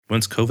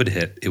Once COVID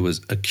hit, it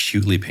was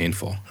acutely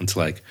painful. It's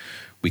like,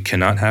 we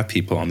cannot have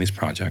people on these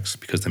projects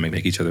because they may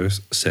make each other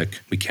sick.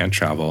 We can't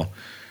travel.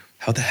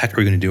 How the heck are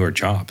we going to do our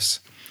jobs?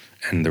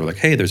 And they were like,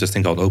 hey, there's this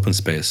thing called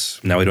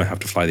OpenSpace. Now we don't have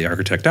to fly the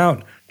architect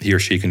out. He or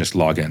she can just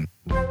log in.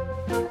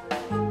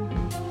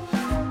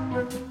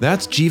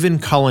 That's Jeevan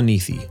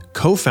Kalanithi,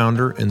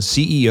 co-founder and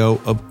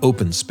CEO of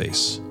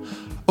OpenSpace.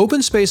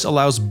 OpenSpace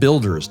allows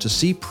builders to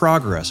see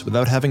progress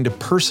without having to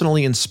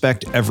personally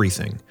inspect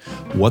everything.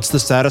 What's the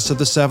status of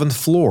the 7th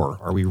floor?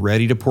 Are we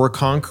ready to pour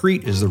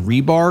concrete? Is the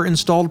rebar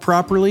installed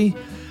properly?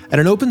 At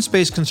an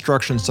OpenSpace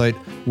construction site,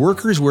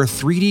 workers wear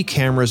 3D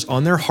cameras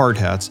on their hard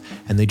hats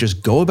and they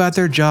just go about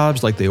their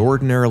jobs like they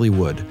ordinarily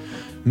would.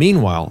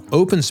 Meanwhile,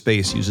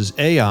 OpenSpace uses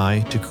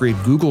AI to create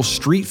Google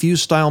Street View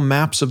style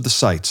maps of the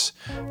sites.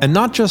 And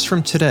not just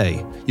from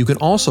today, you can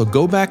also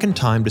go back in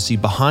time to see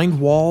behind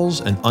walls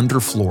and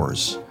under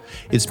floors.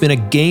 It's been a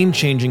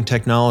game-changing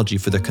technology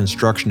for the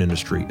construction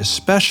industry,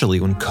 especially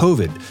when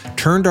COVID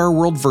turned our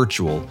world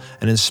virtual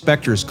and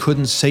inspectors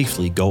couldn't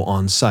safely go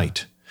on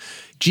site.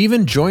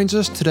 Jeevan joins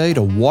us today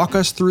to walk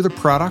us through the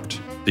product.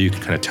 You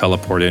can kind of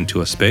teleport into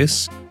a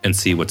space and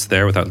see what's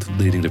there without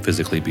needing to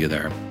physically be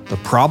there. The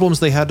problems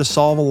they had to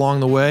solve along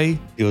the way.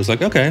 It was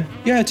like, okay,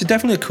 yeah, it's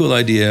definitely a cool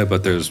idea,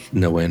 but there's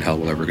no way in hell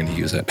we're ever going to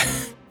use it.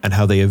 And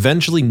how they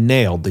eventually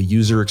nailed the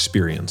user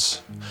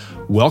experience.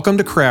 Welcome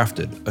to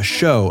Crafted, a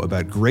show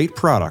about great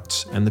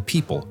products and the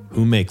people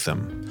who make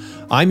them.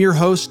 I'm your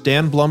host,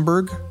 Dan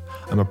Blumberg.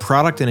 I'm a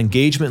product and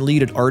engagement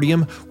lead at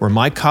Artium, where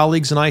my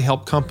colleagues and I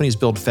help companies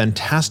build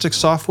fantastic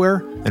software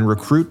and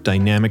recruit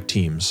dynamic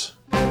teams.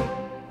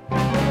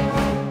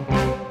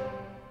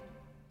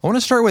 I want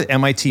to start with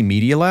MIT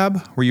Media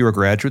Lab, where you were a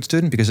graduate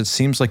student, because it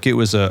seems like it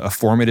was a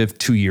formative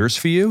 2 years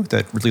for you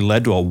that really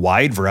led to a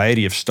wide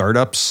variety of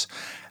startups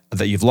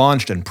that you've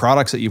launched and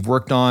products that you've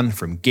worked on,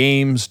 from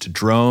games to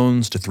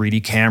drones to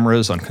 3D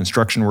cameras on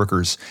construction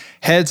workers'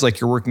 heads like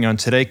you're working on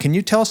today. Can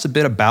you tell us a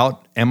bit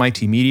about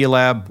MIT Media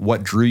Lab,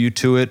 what drew you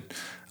to it,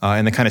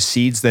 and the kind of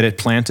seeds that it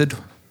planted?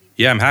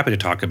 Yeah, I'm happy to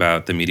talk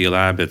about the Media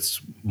Lab. It's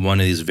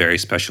one of these very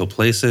special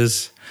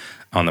places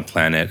on the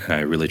planet, and I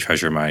really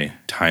treasure my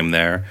time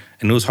there.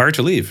 And it was hard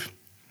to leave,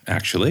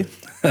 actually,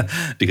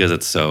 because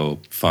it's so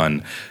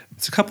fun.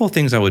 It's a couple of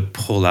things I would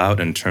pull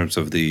out in terms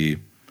of the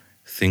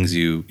things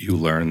you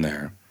learn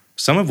there,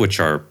 some of which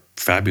are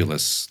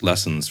fabulous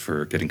lessons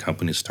for getting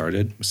companies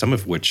started, some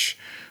of which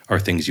are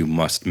things you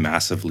must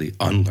massively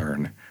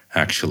unlearn,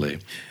 actually.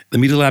 The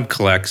Media Lab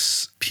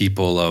collects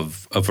people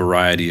of a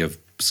variety of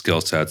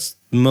skill sets,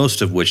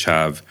 most of which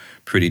have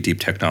pretty deep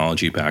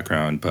technology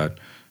background, but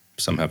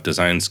some have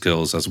design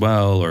skills as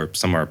well, or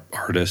some are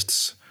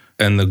artists.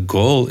 And the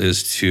goal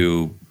is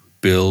to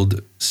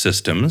build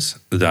systems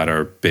that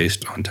are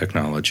based on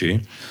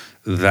technology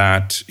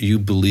that you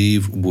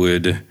believe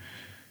would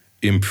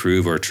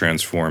improve or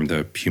transform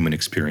the human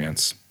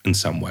experience in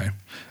some way.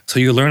 So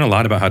you learn a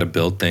lot about how to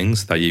build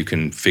things that you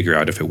can figure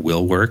out if it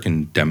will work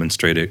and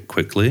demonstrate it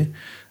quickly,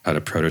 how to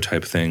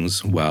prototype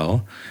things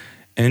well.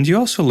 And you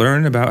also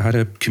learn about how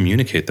to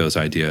communicate those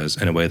ideas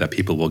in a way that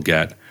people will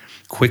get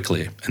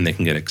quickly and they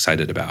can get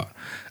excited about.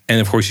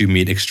 And of course, you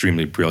meet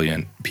extremely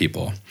brilliant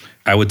people.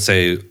 I would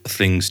say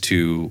things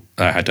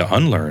I had to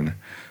unlearn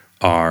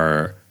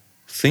are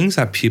things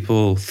that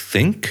people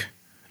think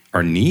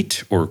are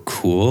neat or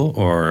cool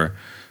or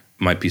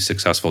might be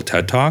successful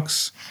TED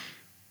Talks.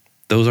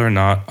 Those are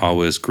not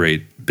always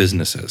great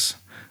businesses.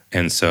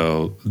 And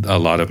so a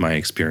lot of my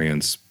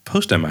experience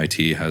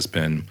post-MIT has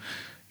been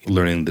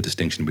learning the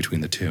distinction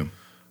between the two.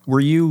 Were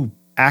you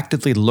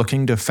actively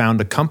looking to found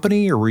a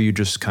company, or were you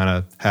just kind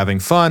of having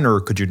fun, or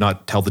could you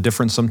not tell the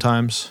difference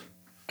sometimes?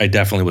 I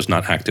definitely was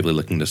not actively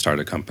looking to start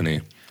a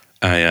company.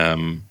 I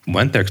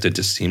went there because it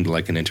just seemed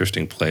like an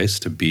interesting place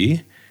to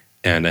be,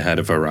 and I had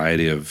a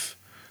variety of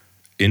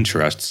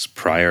interests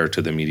prior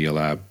to the Media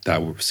Lab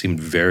that seemed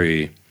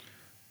very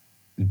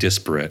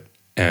disparate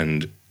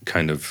and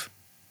kind of,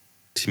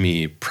 to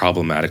me,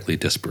 problematically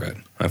disparate.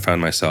 I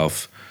found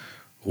myself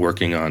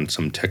working on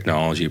some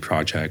technology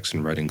projects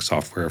and writing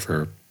software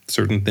for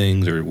certain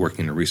things, or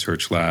working in a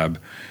research lab,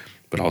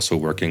 but also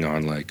working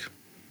on like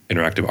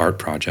interactive art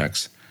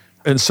projects.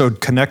 And so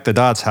connect the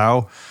dots,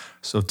 how?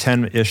 So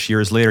 10-ish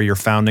years later, you're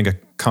founding a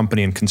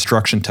company in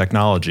construction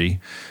technology.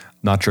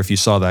 Not sure if you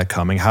saw that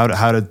coming. How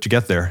did you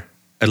get there?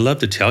 I'd love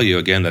to tell you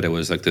again that it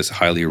was like this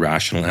highly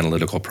rational,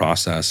 analytical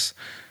process.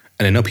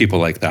 And I know people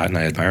like that and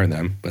I admire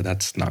them, but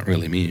that's not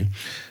really me.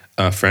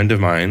 A friend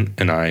of mine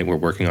and I were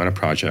working on a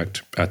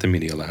project at the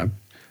Media Lab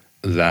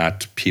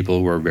that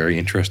people were very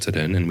interested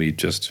in, and we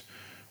just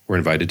were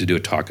invited to do a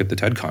talk at the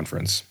TED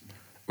conference.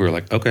 We were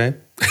like, okay,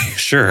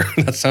 sure,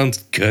 that sounds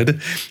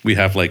good. We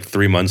have like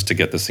 3 months to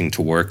get this thing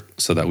to work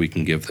so that we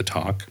can give the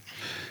talk,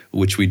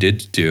 which we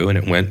did do, and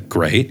it went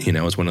great. You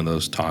know, it was one of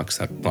those talks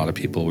that a lot of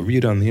people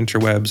reviewed on the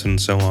interwebs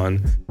and so on.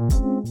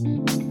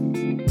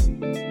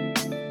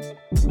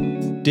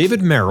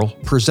 David Merrill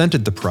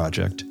presented the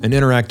project, an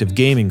interactive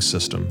gaming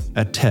system,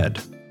 at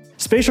TED.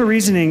 Spatial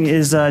reasoning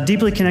is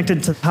deeply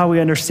connected to how we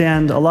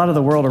understand a lot of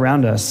the world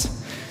around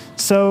us.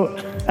 So,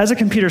 as a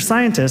computer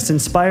scientist,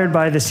 inspired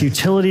by this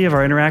utility of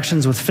our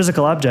interactions with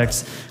physical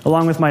objects,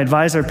 along with my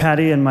advisor,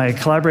 Patty, and my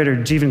collaborator,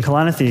 Jeevan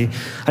Kalanithi,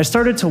 I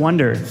started to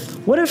wonder,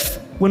 what if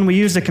when we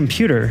used a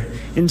computer,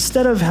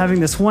 instead of having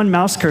this one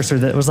mouse cursor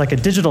that was like a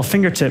digital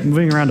fingertip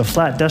moving around a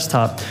flat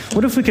desktop,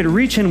 what if we could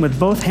reach in with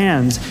both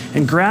hands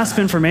and grasp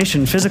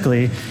information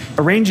physically,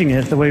 arranging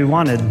it the way we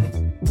wanted?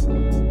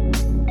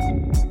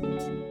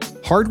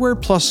 Hardware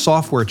plus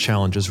software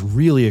challenges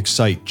really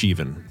excite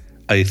Jeevan.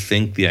 I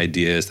think the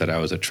ideas that I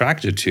was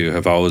attracted to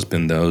have always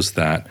been those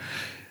that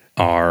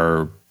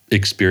are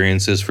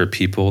experiences for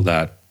people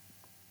that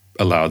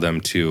allow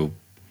them to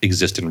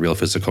exist in real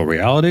physical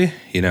reality,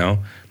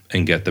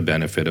 and get the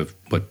benefit of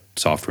what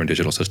software and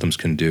digital systems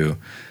can do.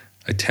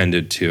 I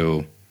tended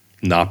to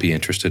not be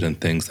interested in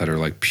things that are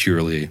like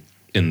purely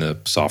in the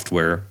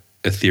software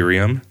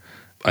ethereum.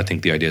 I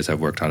think the ideas I've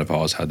worked on have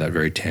always had that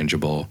very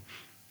tangible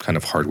kind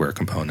of hardware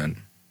component.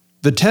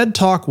 The TED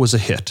Talk was a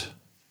hit.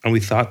 And we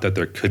thought that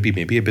there could be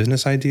maybe a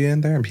business idea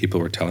in there, and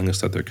people were telling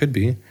us that there could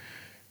be.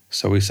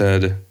 So we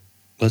said,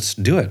 let's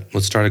do it.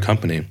 Let's start a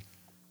company.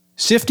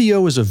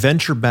 Siftio is a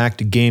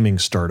venture-backed gaming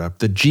startup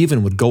that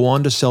Jeevan would go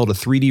on to sell to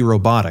 3D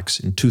Robotics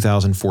in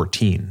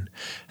 2014.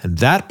 And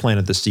that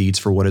planted the seeds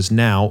for what is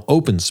now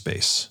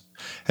OpenSpace.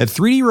 At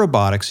 3D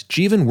Robotics,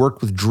 Jeevan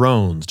worked with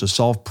drones to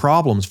solve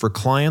problems for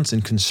clients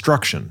in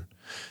construction.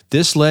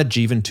 This led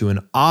Jeevan to an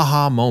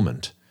aha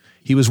moment.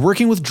 He was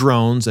working with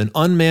drones and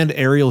unmanned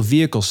aerial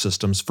vehicle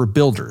systems for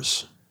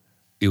builders.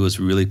 It was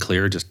really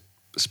clear just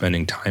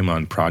spending time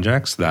on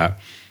projects that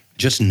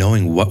just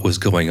knowing what was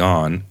going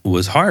on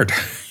was hard,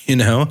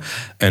 and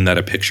that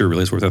a picture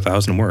really is worth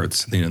 1,000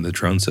 words. The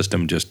drone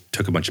system just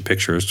took a bunch of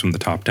pictures from the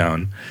top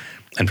down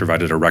and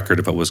provided a record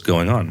of what was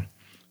going on.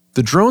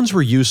 The drones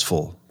were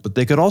useful, but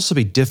they could also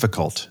be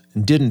difficult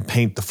and didn't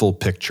paint the full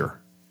picture.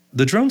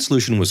 The drone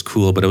solution was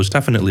cool, but it was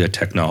definitely a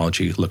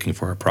technology looking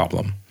for a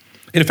problem.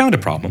 It found a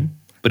problem,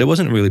 but it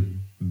wasn't really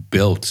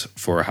built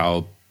for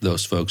how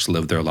those folks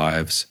live their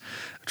lives.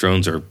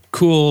 Drones are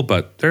cool,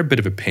 but they're a bit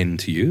of a pain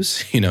to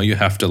use. You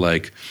have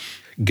to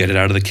get it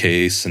out of the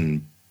case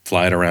and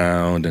fly it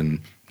around and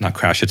not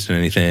crash it into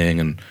anything.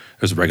 And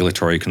there's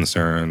regulatory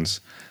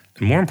concerns.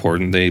 And more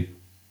important, they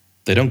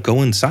don't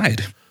go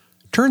inside.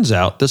 Turns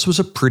out this was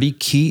a pretty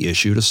key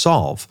issue to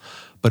solve.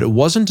 But it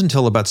wasn't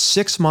until about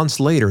 6 months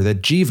later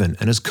that Jeevan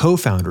and his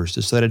co-founders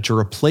decided to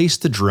replace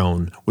the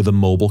drone with a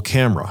mobile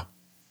camera.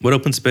 What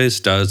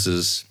OpenSpace does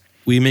is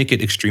we make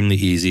it extremely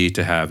easy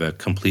to have a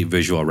complete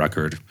visual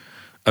record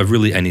of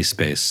really any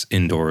space,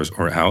 indoors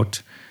or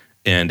out.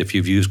 And if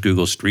you've used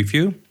Google Street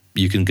View,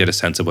 you can get a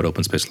sense of what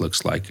OpenSpace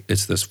looks like.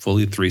 It's this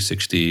fully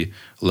 360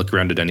 look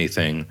around at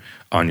anything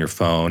on your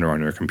phone or on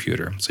your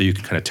computer. So you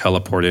can kind of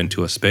teleport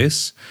into a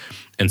space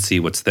and see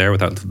what's there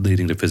without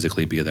needing to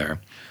physically be there.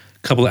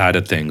 A couple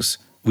added things.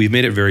 We've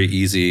made it very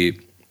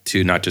easy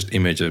to not just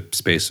image a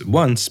space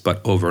once,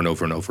 but over and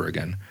over and over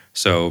again.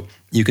 So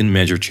you can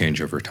measure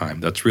change over time.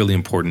 That's really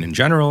important in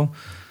general.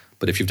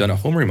 But if you've done a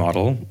home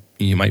remodel,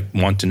 you might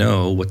want to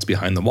know what's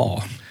behind the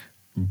wall.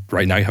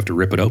 Right now you have to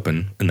rip it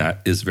open, and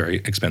that is very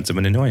expensive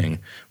and annoying.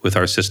 With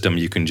our system,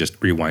 you can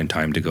just rewind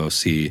time to go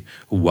see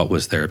what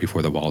was there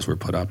before the walls were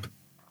put up.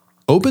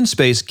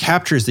 OpenSpace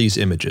captures these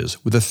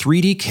images with a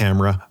 3D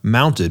camera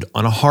mounted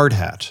on a hard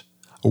hat.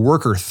 A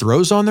worker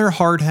throws on their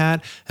hard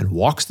hat and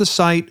walks the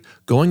site,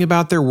 going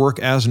about their work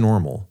as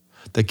normal.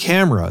 The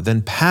camera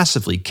then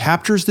passively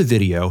captures the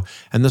video,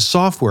 and the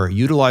software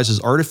utilizes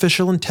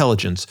artificial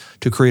intelligence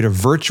to create a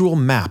virtual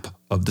map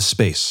of the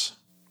space.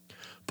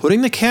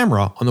 Putting the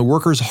camera on the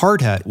worker's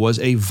hard hat was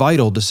a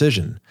vital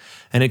decision,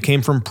 and it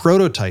came from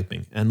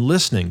prototyping and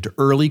listening to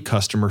early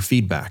customer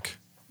feedback.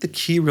 The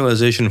key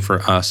realization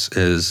for us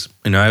is,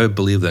 I would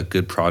believe that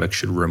good products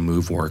should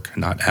remove work,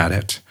 not add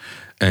it.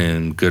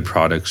 And good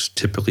products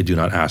typically do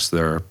not ask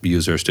their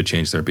users to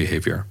change their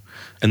behavior.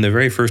 And the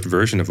very first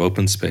version of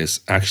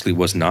OpenSpace actually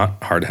was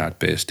not hard hat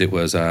based. It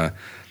was a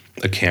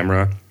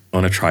camera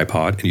on a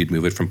tripod, and you'd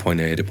move it from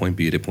point A to point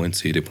B to point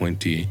C to point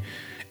D.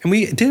 And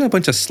we did a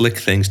bunch of slick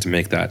things to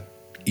make that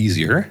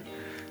easier.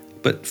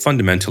 But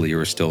fundamentally, you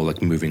were still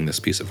moving this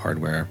piece of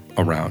hardware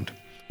around.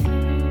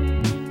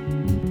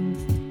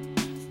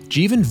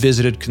 Jeevan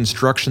visited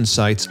construction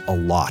sites a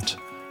lot.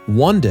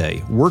 One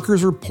day,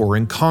 workers were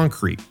pouring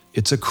concrete.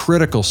 It's a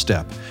critical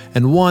step,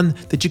 and one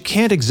that you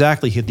can't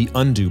exactly hit the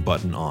undo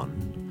button on.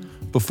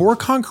 Before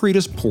concrete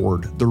is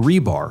poured, the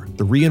rebar,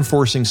 the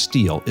reinforcing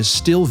steel, is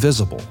still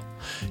visible.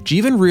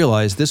 Jeevan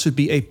realized this would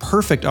be a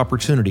perfect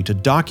opportunity to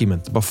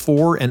document the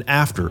before and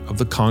after of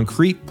the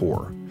concrete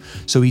pour.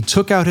 So he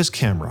took out his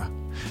camera,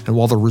 and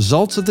while the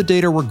results of the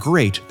data were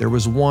great, there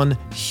was one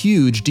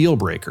huge deal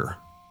breaker.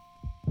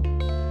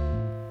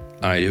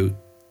 I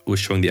was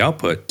showing the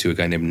output to a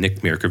guy named Nick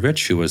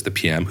Mirkovich, who was the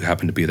PM who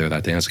happened to be there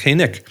that day. I was like, hey,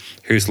 Nick,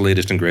 here's the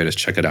latest and greatest.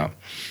 Check it out.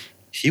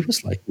 He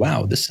was like,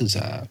 wow, this is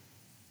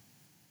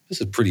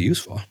pretty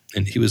useful.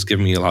 And he was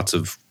giving me lots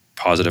of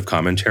positive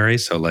commentary,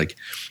 so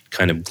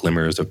kind of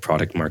glimmers of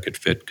product market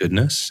fit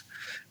goodness.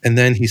 And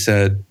then he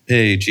said,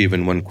 hey,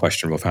 Jeevan, one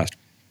question real fast.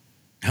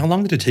 How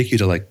long did it take you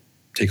to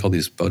take all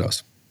these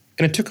photos.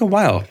 And it took a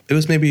while. It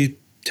was maybe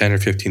 10 or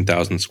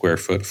 15,000 square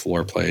foot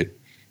floor plate.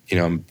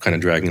 I'm kind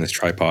of dragging this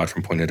tripod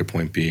from point A to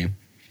point B.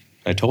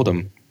 I told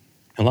him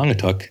how long it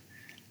took.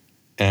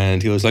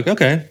 And he was like,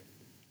 okay,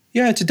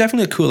 yeah, it's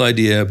definitely a cool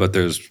idea, but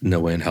there's no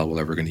way in hell we're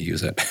ever going to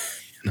use it.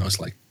 And I was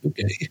like,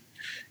 okay,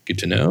 good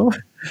to know.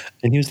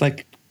 And he was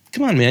like,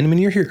 come on, man. I mean,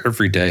 you're here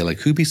every day. Like,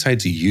 who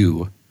besides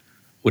you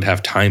would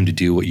have time to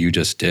do what you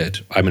just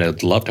did? I mean,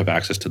 I'd love to have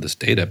access to this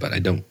data, but I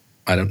don't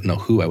know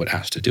who I would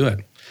ask to do it.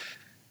 And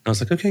I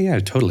was like, okay, yeah,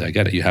 totally. I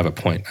get it. You have a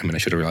point. I mean, I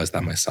should have realized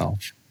that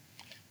myself.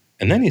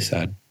 And then he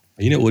said,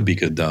 it would be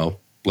good though.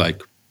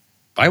 Like,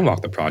 I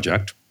walk the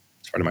project.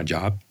 It's part of my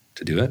job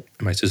to do it.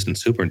 And my assistant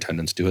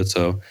superintendents do it.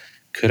 So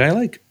could I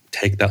like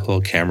take that little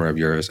camera of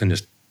yours and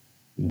just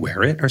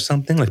wear it or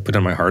something? Like put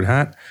on my hard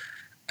hat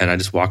and I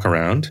just walk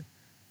around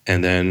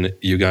and then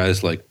you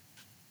guys like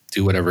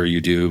do whatever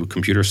you do,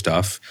 computer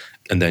stuff.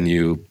 And then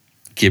you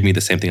give me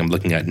the same thing I'm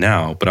looking at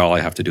now, but all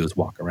I have to do is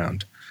walk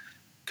around.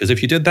 Because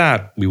if you did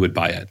that, we would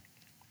buy it.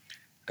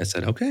 I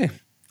said, okay,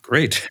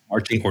 great.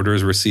 Marching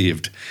orders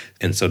received.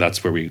 And so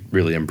that's where we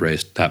really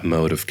embraced that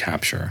mode of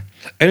capture.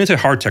 And it's a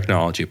hard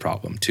technology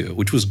problem too,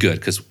 which was good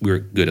because we were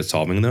good at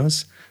solving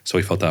those. So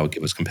we felt that would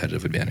give us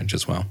competitive advantage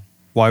as well.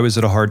 Why was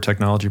it a hard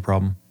technology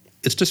problem?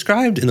 It's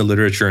described in the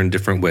literature in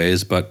different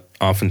ways, but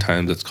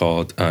oftentimes it's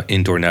called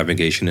indoor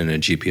navigation in a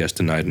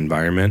GPS-denied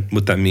environment.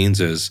 What that means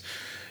is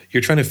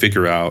you're trying to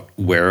figure out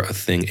where a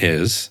thing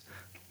is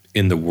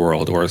in the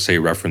world, or say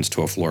reference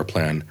to a floor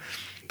plan,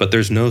 but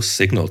there's no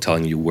signal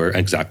telling you where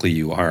exactly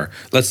you are.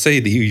 Let's say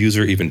the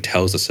user even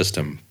tells the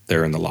system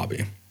they're in the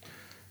lobby.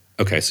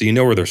 Okay, so you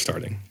know where they're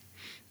starting.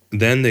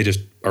 Then they just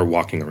are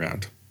walking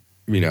around,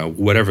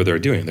 whatever they're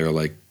doing. They're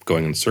like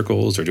going in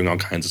circles or doing all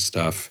kinds of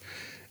stuff.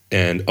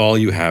 And all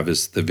you have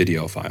is the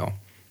video file.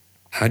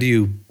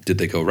 Did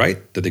they go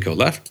right? Did they go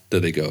left?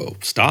 Did they go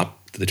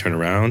stop? Did they turn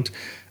around?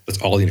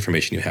 That's all the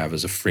information you have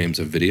is frames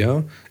of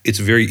video. It's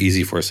very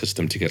easy for a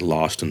system to get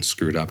lost and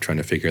screwed up trying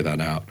to figure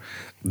that out.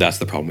 That's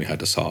the problem we had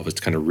to solve, is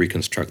to kind of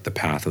reconstruct the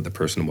path of the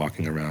person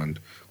walking around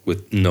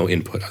with no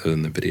input other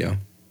than the video.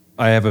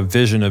 I have a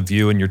vision of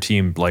you and your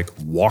team like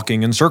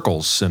walking in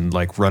circles and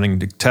like running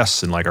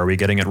tests and like, are we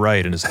getting it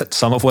right? And is that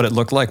some of what it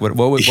looked like?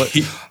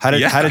 How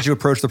did you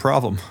approach the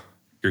problem?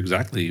 You're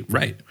exactly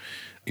right.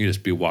 You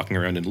just be walking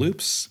around in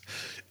loops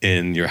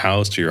in your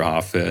house to your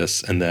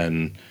office and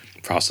then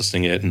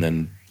processing it and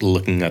then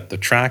looking at the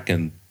track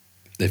and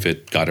if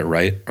it got it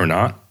right or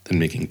not, then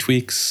making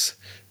tweaks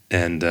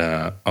and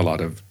a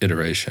lot of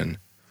iteration.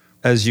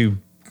 As you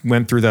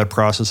went through that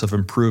process of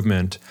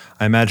improvement,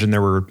 I imagine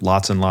there were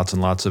lots and lots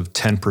and lots of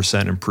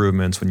 10%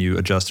 improvements when you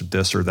adjusted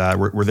this or that.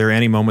 Were there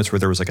any moments where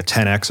there was like a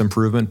 10x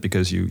improvement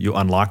because you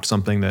unlocked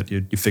something that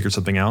you figured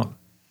something out?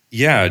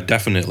 Yeah,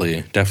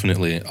 definitely.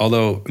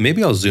 Although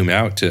maybe I'll zoom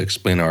out to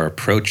explain our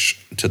approach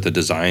to the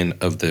design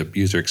of the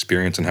user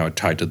experience and how it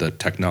tied to the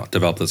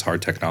develop this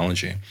hard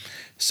technology.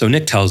 So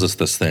Nick tells us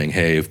this thing,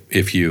 hey,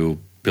 if you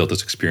built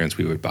this experience,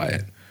 we would buy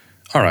it.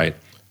 All right.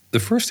 The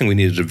first thing we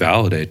needed to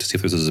validate to see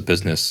if this is a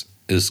business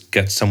is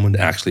get someone to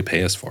actually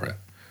pay us for it.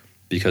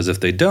 Because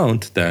if they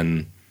don't,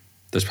 then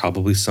there's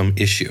probably some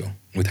issue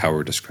with how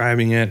we're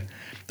describing it.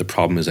 The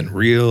problem isn't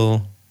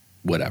real,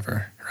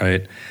 whatever,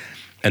 right?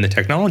 And the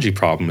technology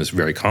problem is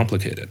very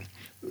complicated.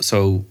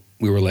 So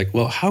we were like,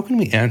 well, how can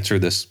we answer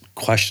this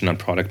question on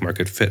product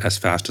market fit as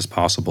fast as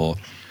possible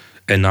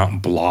and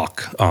not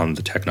block on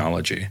the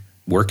technology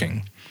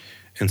working?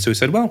 And so we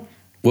said, well,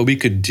 what we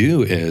could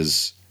do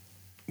is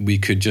we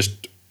could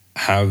just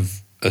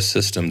have a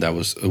system that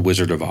was a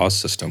Wizard of Oz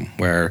system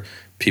where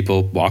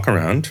people walk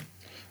around,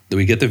 that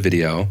we get the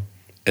video,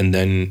 and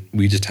then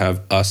we just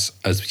have us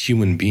as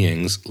human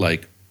beings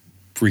like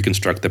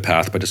reconstruct the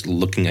path by just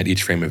looking at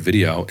each frame of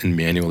video and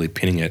manually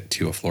pinning it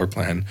to a floor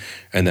plan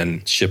and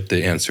then ship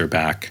the answer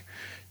back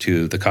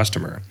to the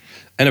customer.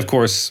 And of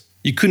course,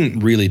 you couldn't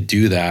really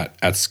do that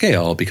at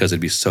scale because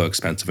it'd be so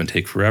expensive and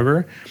take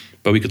forever,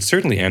 but we could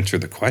certainly answer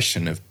the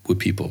question of would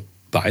people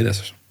buy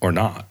this or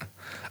not?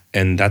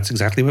 And that's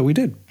exactly what we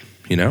did,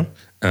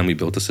 And we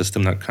built a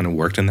system that kind of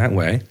worked in that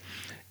way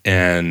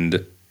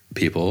and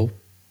people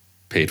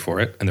paid for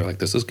it and they're like,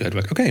 this is good.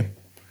 We're like, okay,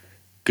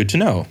 good to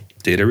know.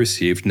 Data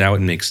received. Now it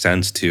makes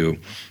sense to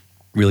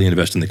really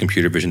invest in the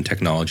computer vision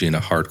technology in a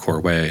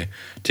hardcore way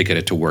to get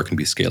it to work and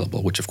be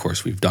scalable, which of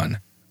course we've done.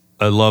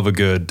 I love a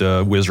good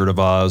Wizard of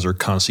Oz or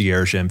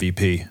concierge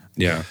MVP.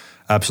 Yeah.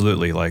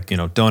 Absolutely. Like,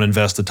 don't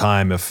invest the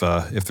time if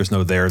there's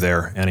no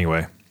there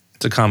anyway.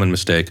 It's a common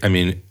mistake. I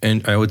mean,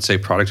 and I would say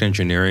product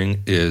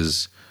engineering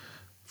is,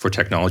 for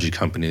technology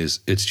companies,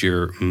 it's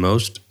your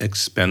most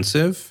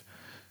expensive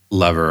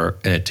lever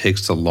and it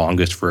takes the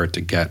longest for it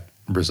to get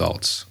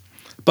results.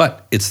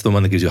 But it's the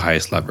one that gives you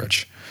highest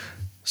leverage.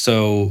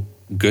 So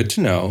good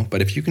to know,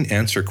 but if you can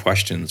answer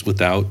questions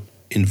without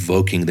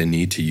invoking the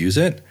need to use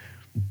it,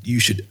 you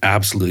should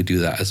absolutely do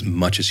that as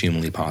much as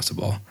humanly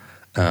possible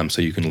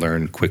so you can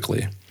learn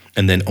quickly.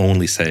 And then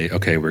only say,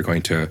 okay, we're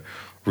going to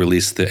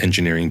release the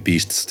engineering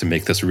beasts to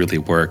make this really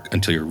work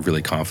until you're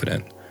really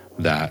confident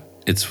that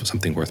it's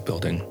something worth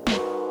building.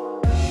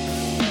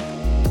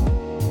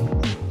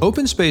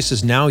 OpenSpace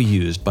is now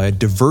used by a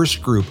diverse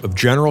group of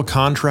general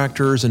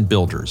contractors and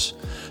builders.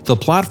 The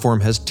platform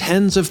has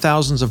tens of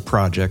thousands of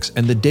projects,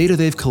 and the data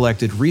they've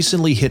collected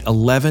recently hit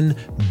 11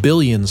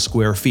 billion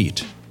square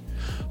feet.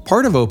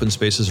 Part of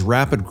OpenSpace's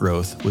rapid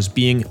growth was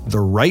being the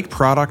right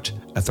product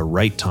at the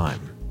right time.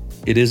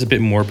 It is a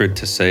bit morbid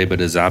to say,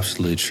 but it's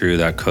absolutely true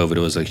that COVID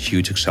was a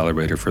huge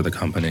accelerator for the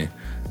company.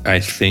 I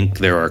think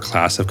there are a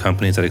class of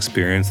companies that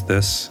experienced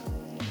this.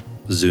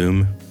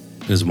 Zoom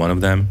is one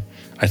of them.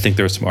 I think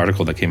there was some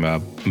article that came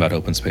out about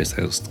OpenSpace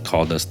that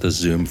called us the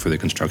Zoom for the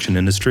construction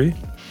industry.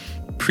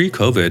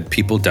 Pre-COVID,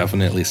 people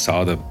definitely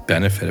saw the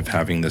benefit of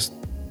having this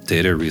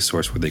data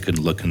resource where they could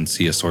look and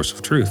see a source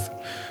of truth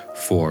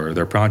for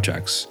their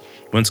projects.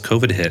 Once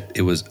COVID hit,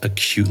 it was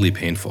acutely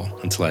painful.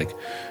 It's like,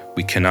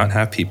 we cannot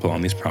have people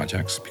on these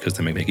projects because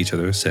they may make each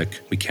other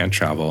sick. We can't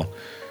travel.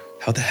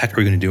 How the heck are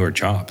we going to do our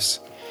jobs?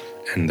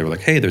 And they were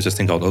like, hey, there's this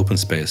thing called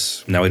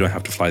OpenSpace. Now we don't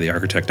have to fly the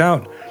architect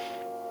out.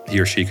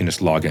 He or she can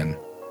just log in.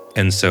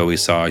 And so we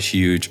saw a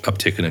huge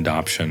uptick in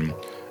adoption.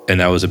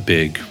 And that was a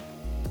big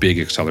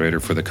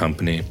accelerator for the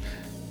company.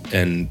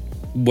 And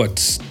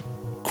what's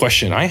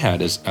question I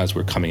had is, as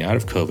we're coming out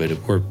of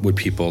COVID, would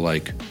people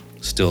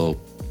still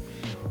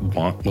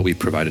want what we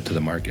provided to the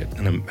market?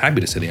 And I'm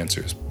happy to say the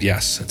answer is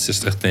yes. It's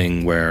just a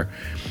thing where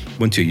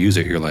once you use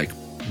it, you're like,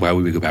 why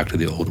would we go back to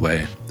the old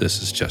way?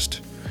 This is just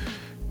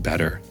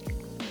better.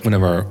 One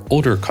of our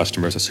older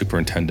customers, a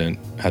superintendent,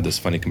 had this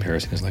funny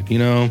comparison. He's like,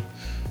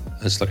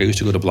 it's like I used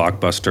to go to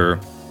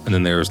Blockbuster and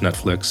then there's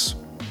Netflix.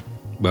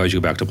 Why would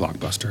you go back to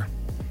Blockbuster?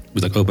 It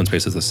was like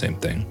OpenSpace is the same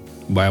thing.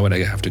 Why would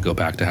I have to go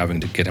back to having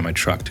to get in my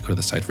truck to go to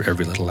the site for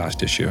every little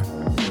last issue?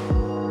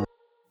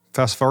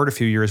 Fast forward a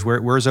few years,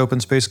 where's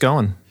OpenSpace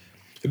going?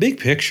 The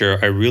big picture,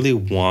 I really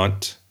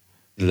want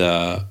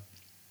the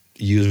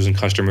users and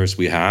customers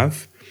we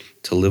have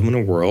to live in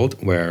a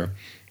world where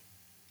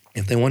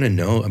if they want to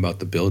know about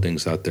the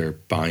buildings that they're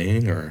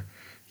buying or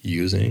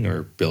using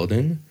or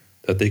building,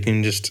 that they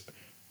can just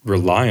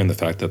rely on the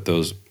fact that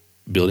those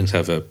buildings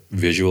have a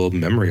visual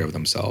memory of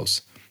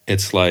themselves.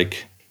 It's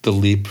like the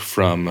leap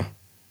from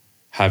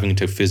having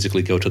to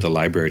physically go to the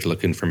library to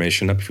look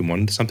information up. If you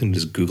wanted something,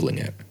 just Googling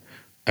it.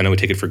 I know we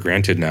take it for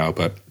granted now,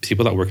 but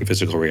people that work in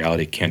physical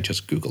reality can't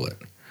just Google it.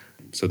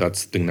 So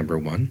that's thing number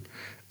one.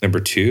 Number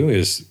two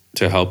is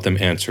to help them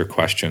answer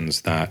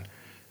questions that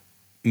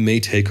may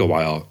take a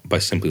while by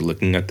simply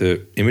looking at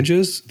the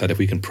images, that if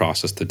we can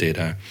process the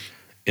data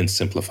and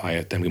simplify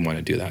it, then we want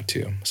to do that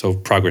too. So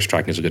progress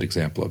tracking is a good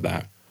example of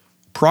that.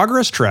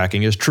 Progress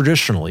tracking is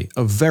traditionally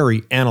a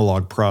very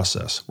analog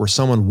process where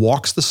someone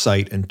walks the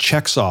site and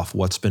checks off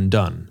what's been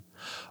done.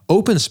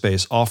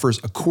 OpenSpace offers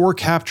a core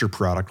capture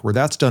product where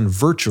that's done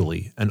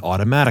virtually and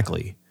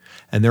automatically.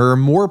 And there are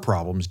more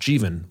problems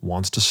Jeevan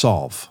wants to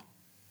solve.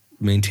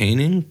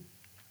 Maintaining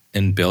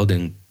and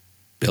building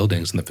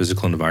buildings in the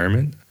physical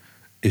environment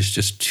is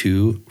just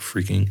too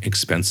freaking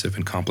expensive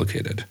and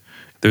complicated.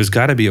 There's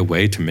got to be a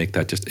way to make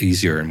that just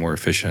easier and more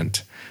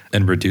efficient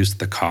and reduce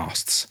the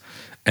costs.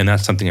 And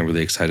that's something I'm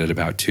really excited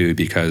about too,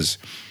 because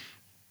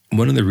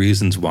one of the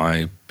reasons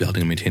why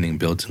building and maintaining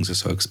buildings is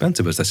so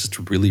expensive is that's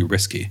just really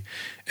risky.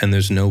 And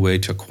there's no way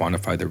to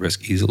quantify the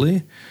risk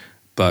easily,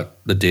 but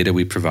the data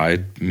we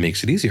provide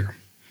makes it easier.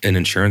 An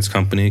insurance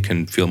company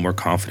can feel more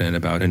confident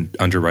about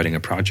underwriting a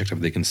project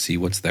if they can see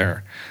what's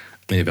there.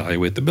 They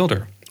evaluate the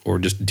builder or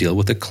just deal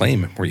with a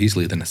claim more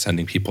easily than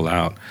sending people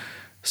out.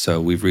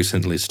 So we've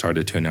recently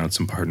started to announce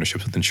some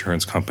partnerships with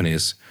insurance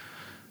companies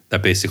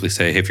that basically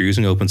say, hey, if you're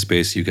using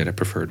OpenSpace, you get a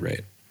preferred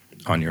rate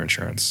on your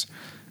insurance.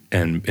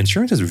 And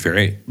insurance is a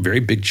very,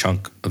 very big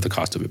chunk of the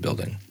cost of a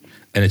building.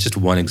 And it's just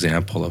one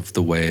example of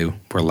the way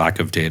where lack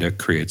of data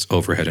creates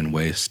overhead and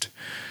waste.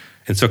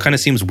 And so it kind of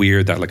seems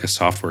weird that like a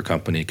software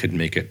company could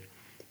make it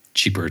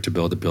cheaper to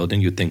build a building.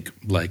 You'd think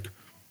like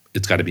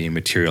it's got to be a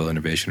material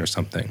innovation or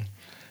something.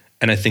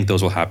 And I think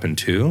those will happen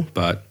too.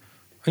 But,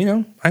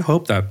 I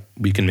hope that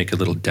we can make a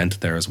little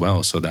dent there as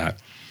well so that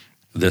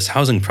this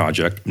housing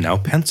project now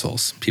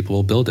pencils. People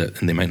will build it,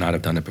 and they might not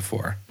have done it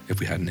before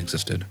if we hadn't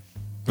existed.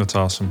 That's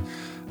awesome.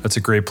 That's a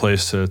great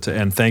place to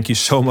end. Thank you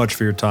so much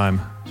for your time.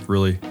 It's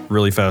really,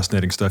 really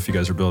fascinating stuff you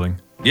guys are building.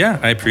 Yeah,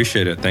 I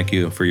appreciate it. Thank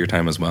you for your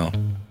time as well.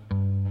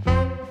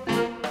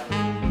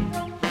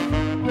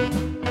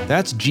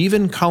 That's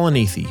Jeevan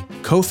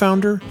Kalanithi,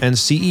 co-founder and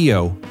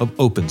CEO of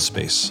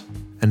OpenSpace.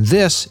 And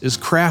this is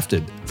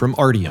Crafted from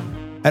Artium.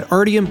 At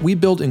Artium, we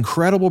build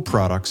incredible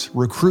products,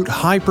 recruit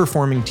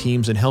high-performing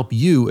teams, and help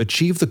you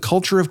achieve the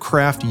culture of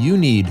craft you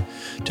need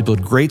to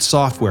build great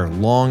software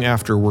long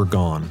after we're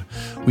gone.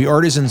 We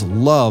artisans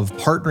love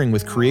partnering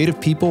with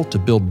creative people to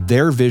build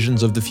their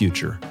visions of the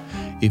future.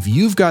 If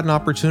you've got an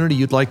opportunity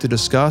you'd like to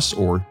discuss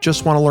or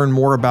just want to learn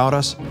more about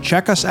us,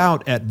 check us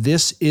out at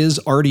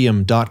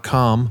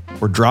thisisartium.com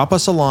or drop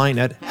us a line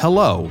at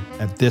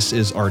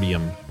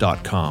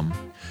hello@thisisartium.com.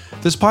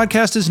 This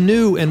podcast is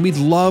new, and we'd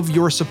love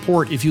your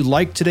support. If you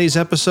liked today's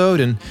episode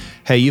and,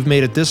 hey, you've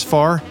made it this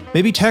far,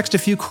 maybe text a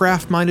few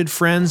craft-minded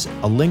friends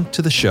a link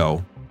to the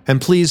show.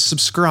 And please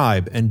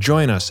subscribe and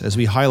join us as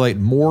we highlight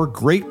more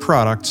great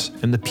products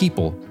and the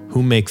people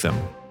who make them.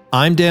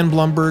 I'm Dan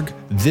Blumberg.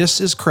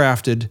 This is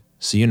Crafted.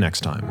 See you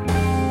next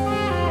time.